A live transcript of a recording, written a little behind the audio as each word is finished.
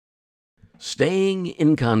Staying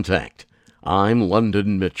in Contact. I'm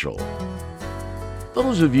London Mitchell.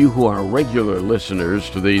 Those of you who are regular listeners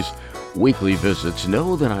to these weekly visits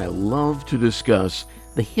know that I love to discuss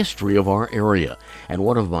the history of our area, and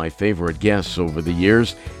one of my favorite guests over the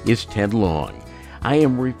years is Ted Long. I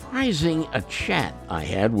am reprising a chat I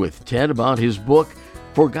had with Ted about his book,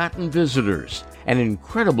 Forgotten Visitors, an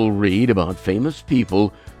incredible read about famous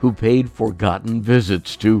people who paid forgotten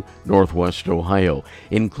visits to Northwest Ohio,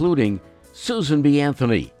 including Susan B.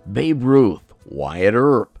 Anthony, Babe Ruth, Wyatt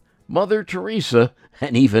Earp, Mother Teresa,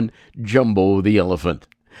 and even Jumbo the Elephant.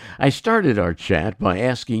 I started our chat by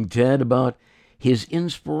asking Ted about his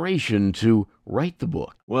inspiration to write the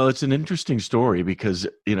book. Well, it's an interesting story because,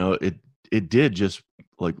 it did just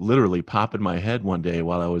like literally pop in my head one day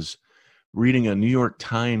while I was reading a New York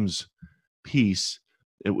Times piece.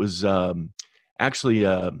 It was actually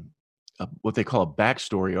what they call a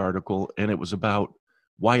backstory article, and it was about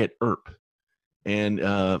Wyatt Earp. And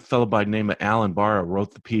a fellow by the name of Alan Barra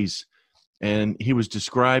wrote the piece, and he was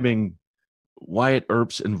describing Wyatt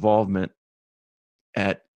Earp's involvement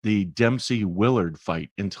at the Dempsey-Willard fight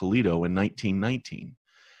in Toledo in 1919.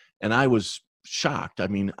 And I was shocked. I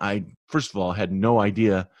mean, I first of all had no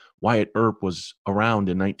idea Wyatt Earp was around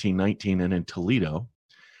in 1919 and in Toledo.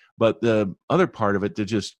 But the other part of it that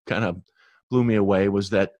just kind of blew me away was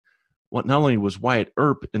that not only was Wyatt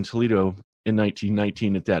Earp in Toledo in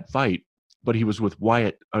 1919 at that fight, but he was with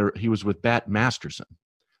Bat Masterson.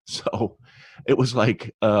 So it was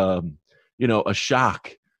like, a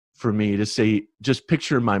shock for me to say, just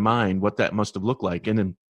picture in my mind what that must have looked like.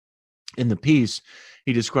 And in the piece,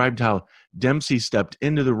 he described how Dempsey stepped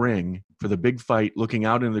into the ring for the big fight, looking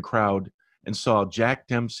out into the crowd, and saw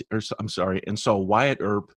and saw Wyatt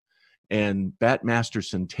Earp and Bat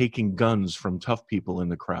Masterson taking guns from tough people in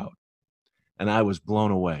the crowd. And I was blown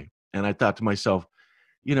away. And I thought to myself,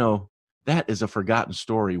 that is a forgotten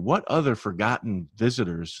story. What other forgotten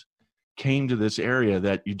visitors came to this area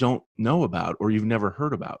that you don't know about or you've never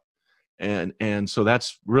heard about? And so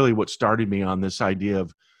that's really what started me on this idea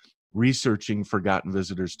of researching forgotten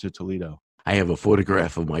visitors to Toledo. I have a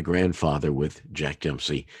photograph of my grandfather with Jack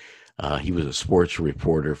Dempsey. He was a sports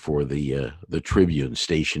reporter for the Tribune,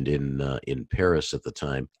 stationed in Paris at the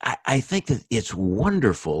time. I think that it's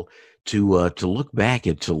wonderful to look back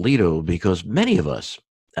at Toledo because many of us,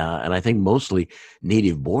 and I think mostly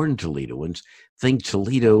native-born Toledoans, think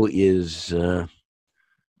Toledo is an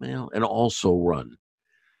also-run,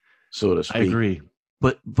 so to I speak. agree.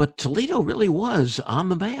 But Toledo really was on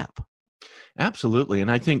the map. Absolutely. And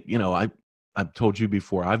I think, I've told you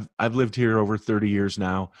before, I've lived here over 30 years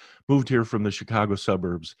now, moved here from the Chicago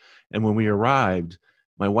suburbs. And when we arrived,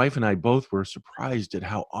 my wife and I both were surprised at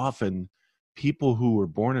how often people who were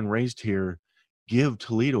born and raised here give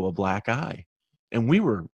Toledo a black eye. And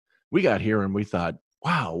we got here and we thought,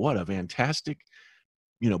 wow, what a fantastic,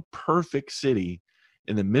 perfect city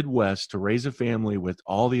in the Midwest to raise a family with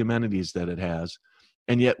all the amenities that it has.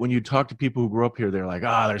 And yet when you talk to people who grew up here, they're like,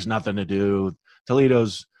 there's nothing to do.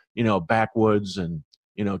 Toledo's, backwoods, and,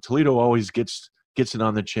 Toledo always gets it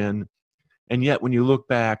on the chin. And yet when you look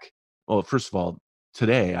back, well, first of all,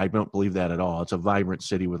 today, I don't believe that at all. It's a vibrant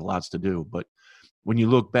city with lots to do. But when you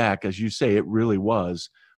look back, as you say, it really was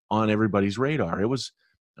on everybody's radar. It was,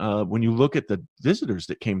 when you look at the visitors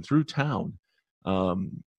that came through town, for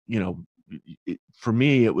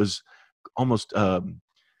me, it was almost an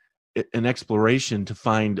exploration to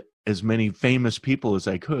find as many famous people as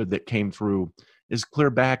I could that came through as clear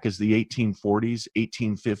back as the 1840s,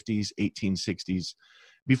 1850s, 1860s,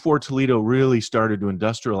 before Toledo really started to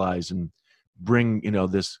industrialize and bring,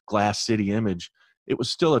 this glass city image. It was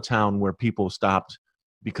still a town where people stopped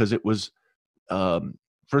because it was,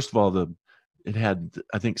 first of all, it had,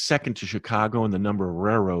 I think, second to Chicago in the number of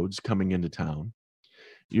railroads coming into town.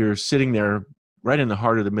 You're sitting there right in the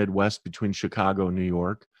heart of the Midwest between Chicago and New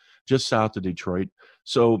York, just south of Detroit.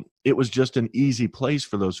 So it was just an easy place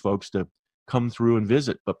for those folks to come through and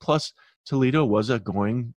visit. But plus, Toledo was a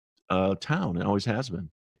going town. It always has been.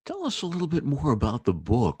 Tell us a little bit more about the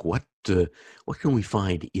book. What can we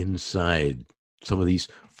find inside some of these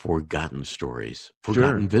forgotten stories,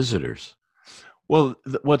 forgotten Sure. visitors? Well,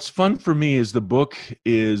 what's fun for me is the book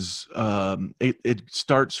is it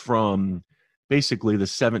starts from basically the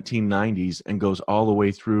 1790s and goes all the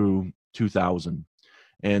way through 2000.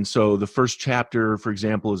 And so the first chapter, for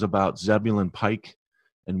example, is about Zebulon Pike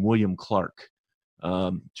and William Clark,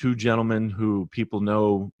 two gentlemen who people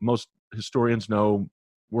know, most historians know,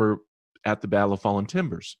 were at the Battle of Fallen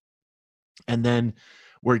Timbers. And then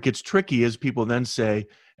where it gets tricky is people then say,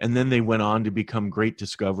 and then they went on to become great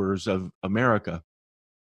discoverers of America.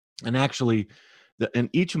 And actually, and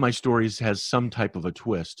each of my stories has some type of a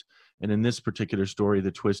twist. And in this particular story,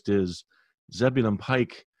 the twist is Zebulon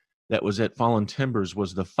Pike, that was at Fallen Timbers,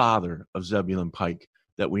 was the father of Zebulon Pike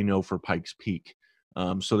that we know for Pike's Peak.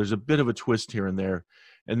 So there's a bit of a twist here and there.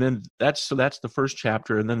 And then that's the first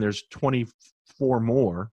chapter. And then there's 24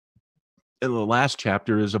 more. And the last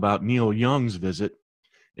chapter is about Neil Young's visit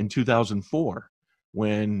in 2004,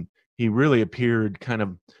 when he really appeared kind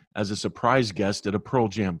of as a surprise guest at a Pearl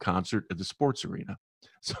Jam concert at the Sports Arena.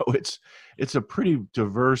 So it's a pretty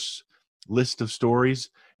diverse list of stories,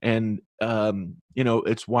 and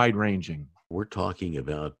it's wide ranging. We're talking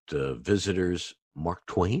about visitors Mark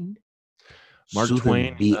Twain, Mark Susan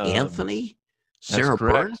Twain, B. Anthony, that's Sarah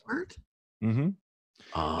correct. Bernhardt, Mm-hmm.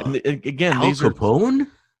 uh, And again, Al these are Capone.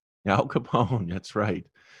 Al Capone. That's right.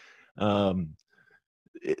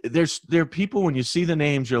 There are people, when you see the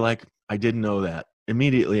names, you're like, I didn't know that.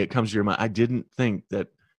 Immediately it comes to your mind. I didn't think that,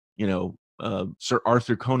 Sir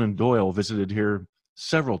Arthur Conan Doyle visited here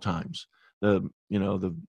several times.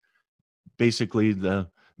 Basically the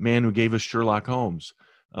man who gave us Sherlock Holmes.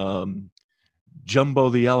 Jumbo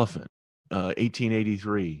the Elephant,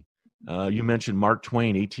 1883. You mentioned Mark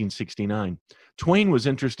Twain, 1869. Twain was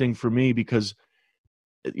interesting for me because,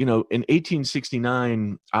 in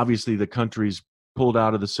 1869, obviously the country's pulled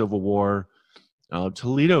out of the Civil War.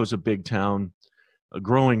 Toledo is a big town, a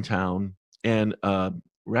growing town, and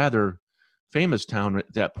rather famous town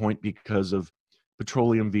at that point because of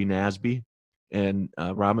Petroleum v. Nasby. And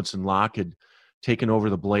Robinson Locke had taken over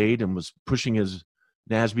the Blade and was pushing his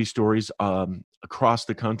Nasby stories across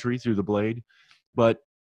the country through the Blade. But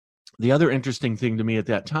the other interesting thing to me at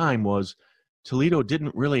that time was Toledo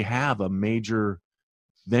didn't really have a major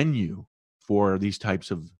venue for these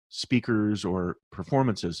types of speakers or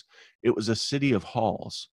performances. It was a city of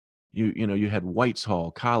halls. You had White's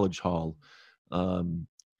Hall, College Hall,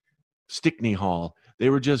 Stickney Hall. They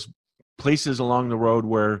were just places along the road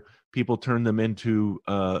where people turned them into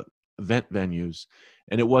event venues.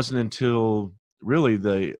 And it wasn't until really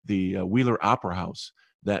the Wheeler Opera House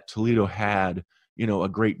that Toledo had, a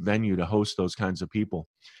great venue to host those kinds of people.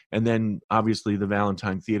 And then obviously the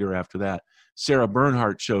Valentine Theater after that. Sarah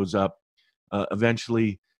Bernhardt shows up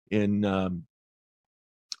eventually in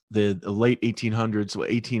the late 1800s,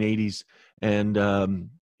 1880s, and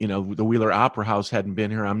the Wheeler Opera House hadn't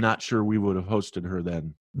been here. I'm not sure we would have hosted her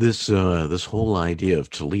then. This whole idea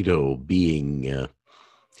of Toledo being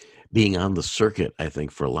on the circuit, I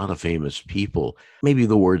think, for a lot of famous people, maybe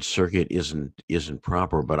the word circuit isn't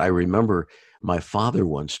proper, but I remember my father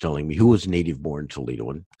once telling me, who was native-born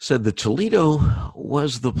Toledoan, said that Toledo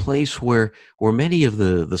was the place where many of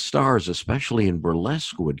the stars, especially in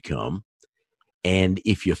burlesque, would come. And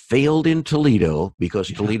if you failed in Toledo, because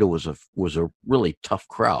Toledo was a really tough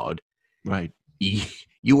crowd, right,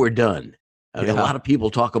 you were done. I mean, a lot of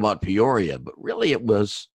people talk about Peoria, but really it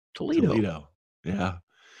was Toledo. Yeah.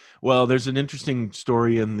 Well, there's an interesting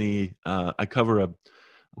story in the I cover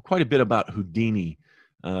quite a bit about Houdini.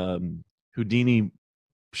 Houdini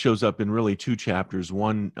shows up in really two chapters,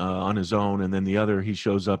 one on his own, and then the other he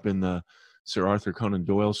shows up in the Sir Arthur Conan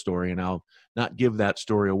Doyle story. And I'll not give that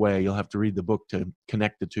story away. You'll have to read the book to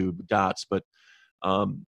connect the two dots. But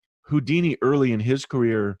Houdini, early in his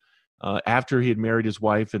career, after he had married his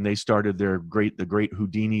wife and they started the Great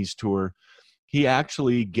Houdini's tour, he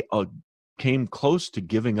actually came close to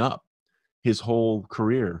giving up his whole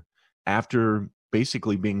career after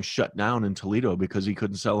basically being shut down in Toledo because he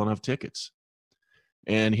couldn't sell enough tickets.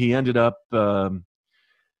 And he ended up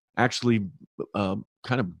actually kind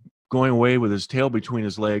of going away with his tail between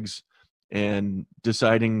his legs and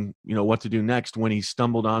deciding, what to do next, when he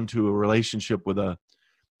stumbled onto a relationship with a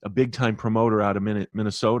big time promoter out of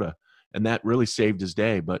Minnesota. And that really saved his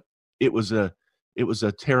day. But it was a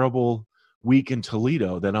terrible week in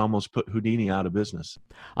Toledo that almost put Houdini out of business.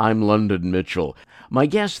 I'm London Mitchell. My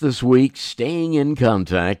guest this week, staying in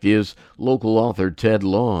contact, is local author Ted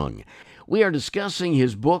Long. We are discussing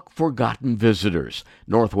his book, Forgotten Visitors,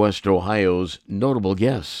 Northwest Ohio's notable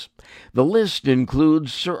guests. The list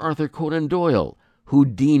includes Sir Arthur Conan Doyle,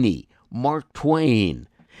 Houdini, Mark Twain,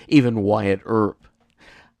 even Wyatt Earp.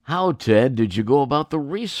 How, Ted, did you go about the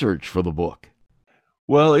research for the book?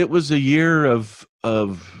 Well, it was a year of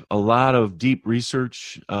a lot of deep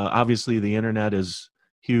research. Obviously, the internet is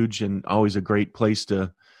huge and always a great place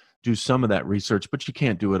to do some of that research, but you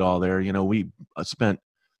can't do it all there. We spent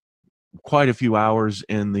quite a few hours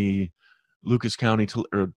in the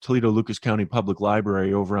Toledo Lucas County Public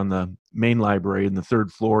Library over on the main library in the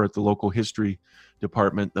third floor at the local history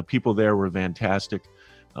department. The people there were fantastic.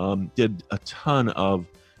 Did a ton of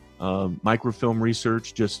microfilm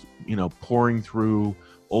research, just pouring through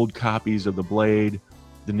old copies of the Blade,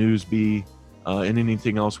 the Newsbee, and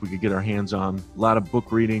anything else we could get our hands on. A lot of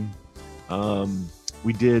book reading. I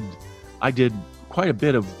did quite a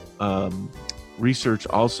bit of research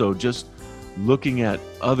also, just looking at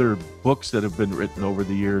other books that have been written over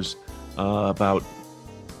the years about,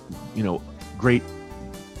 great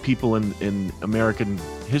people in American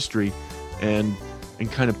history, and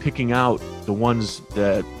kind of picking out the ones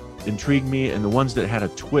that intrigued me and the ones that had a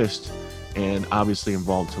twist and obviously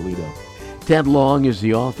involved Toledo. Ted Long is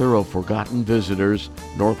the author of Forgotten Visitors,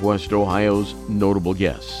 Northwest Ohio's Notable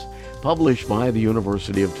Guests, published by the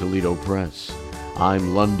University of Toledo Press.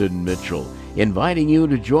 I'm London Mitchell, inviting you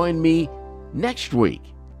to join me next week,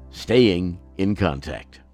 staying in contact.